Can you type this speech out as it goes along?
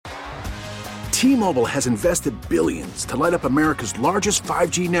T-Mobile has invested billions to light up America's largest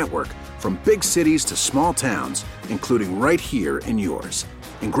 5G network, from big cities to small towns, including right here in yours.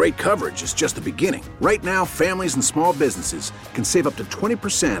 And great coverage is just the beginning. Right now, families and small businesses can save up to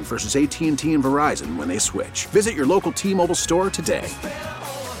 20% versus AT&T and Verizon when they switch. Visit your local T-Mobile store today.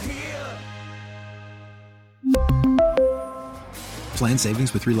 Plan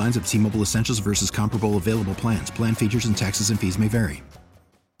savings with 3 lines of T-Mobile Essentials versus comparable available plans. Plan features and taxes and fees may vary.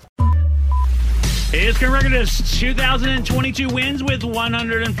 His current record is 2022 wins with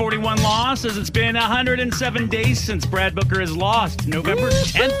 141 losses. It's been 107 days since Brad Booker has lost. November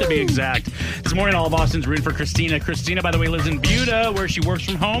 10th, to be exact. This morning, all of Austin's rooting for Christina. Christina, by the way, lives in Buda, where she works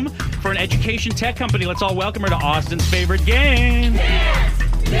from home for an education tech company. Let's all welcome her to Austin's favorite game.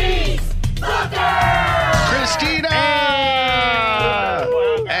 Kiss, Booker! Christina!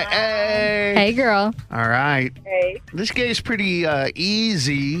 Hey, girl. All right. Hey. This game's pretty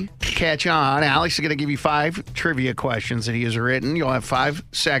easy to catch on. Alex is going to give you 5 trivia questions that he has written. You'll have 5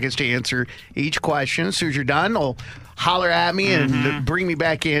 seconds to answer each question. As soon as you're done, you'll holler at me and bring me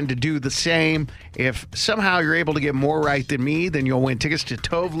back in to do the same. If somehow you're able to get more right than me, then you'll win tickets to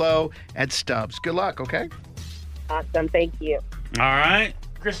Tovlo at Stubbs. Good luck, okay? Awesome. Thank you. All right.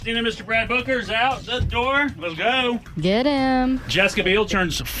 Christina, Mr. Brad Booker's out the door. Let's go. Get him. Jessica Biel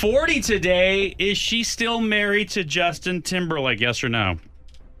turns 40 today. Is she still married to Justin Timberlake? Yes or no?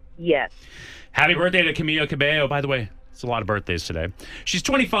 Yes. Happy birthday to Camila Cabello. By the way, it's a lot of birthdays today. She's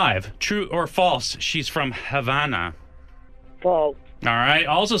 25. True or false? She's from Havana. False. All right.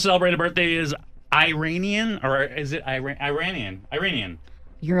 Also celebrating birthday is Iranian, or is it Iranian? Iranian.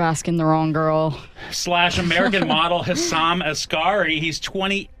 You're asking the wrong girl. / American model Hassam Askari. He's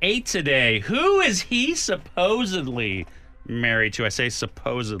 28 today. Who is he supposedly married to? I say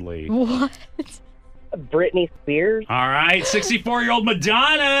supposedly. What? Britney Spears. All right. 64-year-old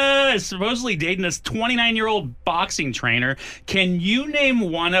Madonna is supposedly dating this 29-year-old boxing trainer. Can you name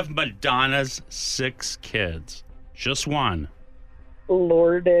one of Madonna's 6 kids? Just one.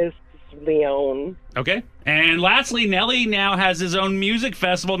 Lourdes Leon. Okay. And lastly, Nelly now has his own music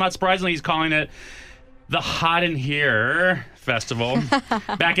festival. Not surprisingly, he's calling it the Hot in Here Festival.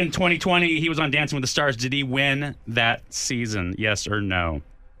 Back in 2020, he was on Dancing with the Stars. Did he win that season? Yes or no?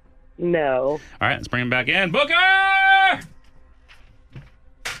 No. All right, let's bring him back in. Booker!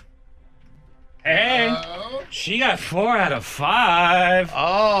 Hey, she got 4 out of 5.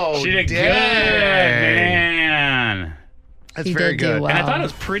 Oh, she did dang. good, man. That's He very did do good. well. And I thought it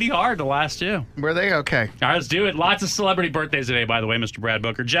was pretty hard the last 2. Were they? Okay. All right, let's do it. Lots of celebrity birthdays today, by the way, Mr. Brad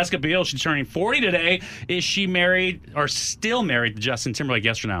Booker. Jessica Biel, she's turning 40 today. Is she married or still married to Justin Timberlake?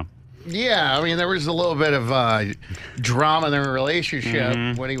 Yes or no? Yeah, I mean, there was a little bit of drama in their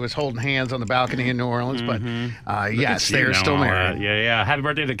relationship when he was holding hands on the balcony in New Orleans, but yes, they're still married. Yeah. Happy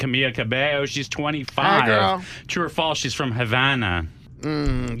birthday to Camila Cabello. She's 25. Hi, girl. True or false? She's from Havana.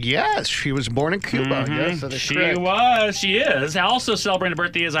 Yes, she was born in Cuba. Yes, that is correct. She is. Also celebrating a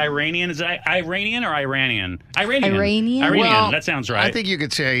birthday is Iranian. Is it Iranian or Iranian? Iranian? Well, that sounds right. I think you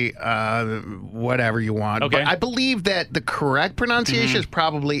could say whatever you want. Okay. But I believe that the correct pronunciation is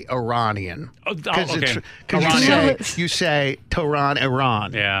probably Iranian. Okay. Because you say Tehran,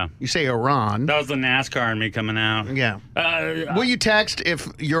 Iran. Yeah. You say Iran. That was the NASCAR in me coming out. Yeah. Will you text if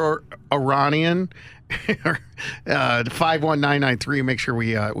you're Iranian? 51993. Make sure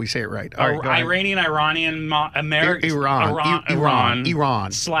we say it right. All right, Iranian, American, Iran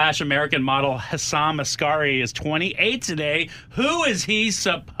 / American model Hassam Askari is 28 today. Who is he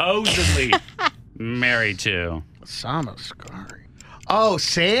supposedly married to? Hassam Askari. Oh,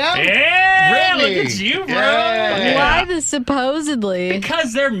 Sam? Yeah, Brittany. look at you, bro. Yeah. Why the supposedly?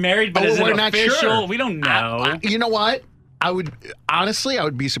 Because they're married, but is it we're not official? sure. We don't know. You know what? I would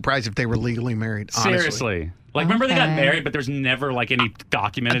be surprised if they were legally married. Honestly. Seriously. Like, remember they got married, but there's never, like, any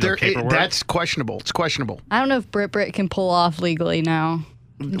documented or paperwork? That's questionable. It's questionable. I don't know if Brit can pull off legally now.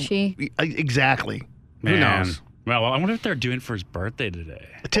 Can she? Exactly. Man. Who knows? Well, I wonder what they're doing for his birthday today.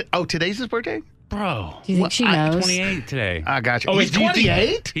 Today's his birthday? Bro. Do you think she knows? 28 today. I got you. Oh, He's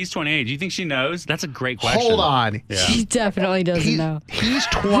 28? He's 28. Do you think she knows? That's a great question. Hold on. Yeah. She definitely doesn't know. He's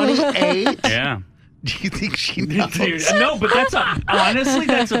 28? Yeah. Do you think she knows? Dude, no, but honestly,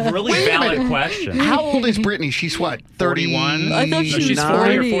 that's a really Wait a valid minute. question. How old is Brittany? She's what? 41? I thought she was She's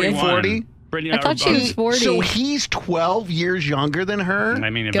 40 or 41. 40? Brittany, I thought she was 40. So he's 12 years younger than her?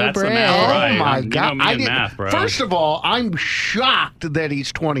 I mean, if Go that's the Brit. math Oh right. my You God! know me and math, bro. First of all, I'm shocked that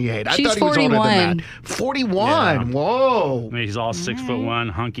he's 28. I She's thought he was older 41. than that. 41. Yeah. Whoa. I mean, he's all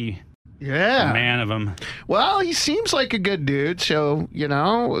 6'1", hunky Yeah. man of him. Well, he seems like a good dude, so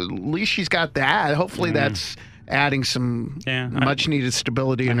at least she's got that. Hopefully, that's adding some much-needed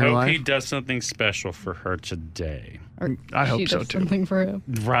stability in I her hope life. he does something special for her today. Or I hope she so, does too. Something for him.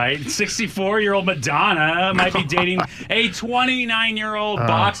 Right? 64-year-old Madonna might be dating a 29-year-old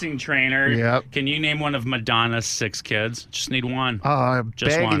boxing trainer. Yep. Can you name one of Madonna's 6 kids? Just need one. I'm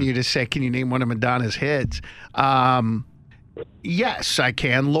Just begging one. you to say, can you name one of Madonna's hits? Yes, I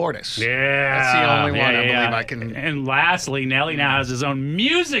can. Lourdes. Yeah. That's the only one I yeah. believe I can. And lastly, Nelly now has his own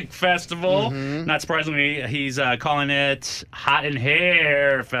music festival. Mm-hmm. Not surprisingly, he's calling it Hot in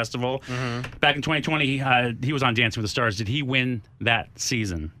Hair Festival. Mm-hmm. Back in 2020, he was on Dancing with the Stars. Did he win that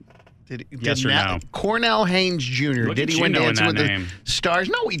season? Yes or no? Cornell Haynes Jr. Look Did at he you win knowing Dancing with that the name. Stars?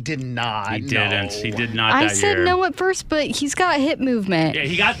 No, he did not. He didn't. He did not I that said year. no at first, but he's got hip movement. Yeah,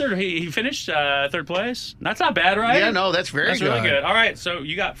 he got third. He finished third place. That's not bad, right? Yeah, no, that's very That's good. really good. All right, so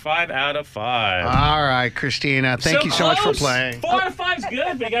you got 5 out of 5. All right, Christina. Thank you so much for close. playing. 4 out of 5's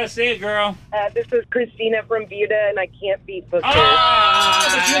good, but you got to say it, girl. This is Christina from Buda, and I can't beat Booker.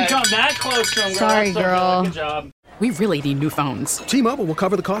 But you didn't come that close to him, girl. Sorry, That's so girl. Good job. We really need new phones. T-Mobile will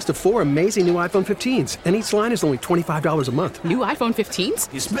cover the cost of 4 amazing new iPhone 15s, and each line is only $25 a month. New iPhone 15s?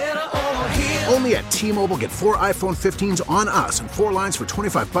 Only at T-Mobile, get 4 iPhone 15s on us and 4 lines for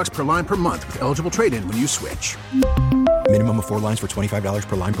 $25 per line per month with eligible trade-in when you switch. Minimum of 4 lines for $25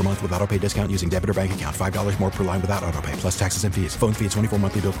 per line per month with autopay discount using debit or bank account. $5 more per line without autopay, plus taxes and fees. Phone fee at 24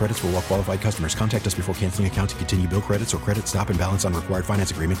 monthly bill credits for well-qualified customers. Contact us before canceling account to continue bill credits or credit stop and balance on required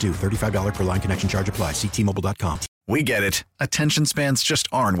finance agreement due. $35 per line connection charge applies. See T-Mobile.com. We get it. Attention spans just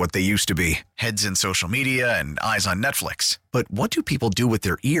aren't what they used to be. Heads in social media and eyes on Netflix. But what do people do with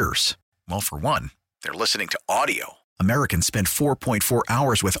their ears? Well, for one, they're listening to audio. Americans spend 4.4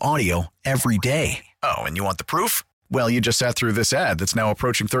 hours with audio every day. Oh, and you want the proof? Well, you just sat through this ad that's now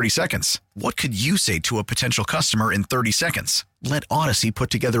approaching 30 seconds. What could you say to a potential customer in 30 seconds? Let Odyssey put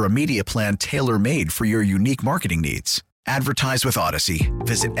together a media plan tailor-made for your unique marketing needs. Advertise with Odyssey.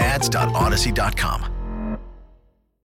 Visit ads.odyssey.com.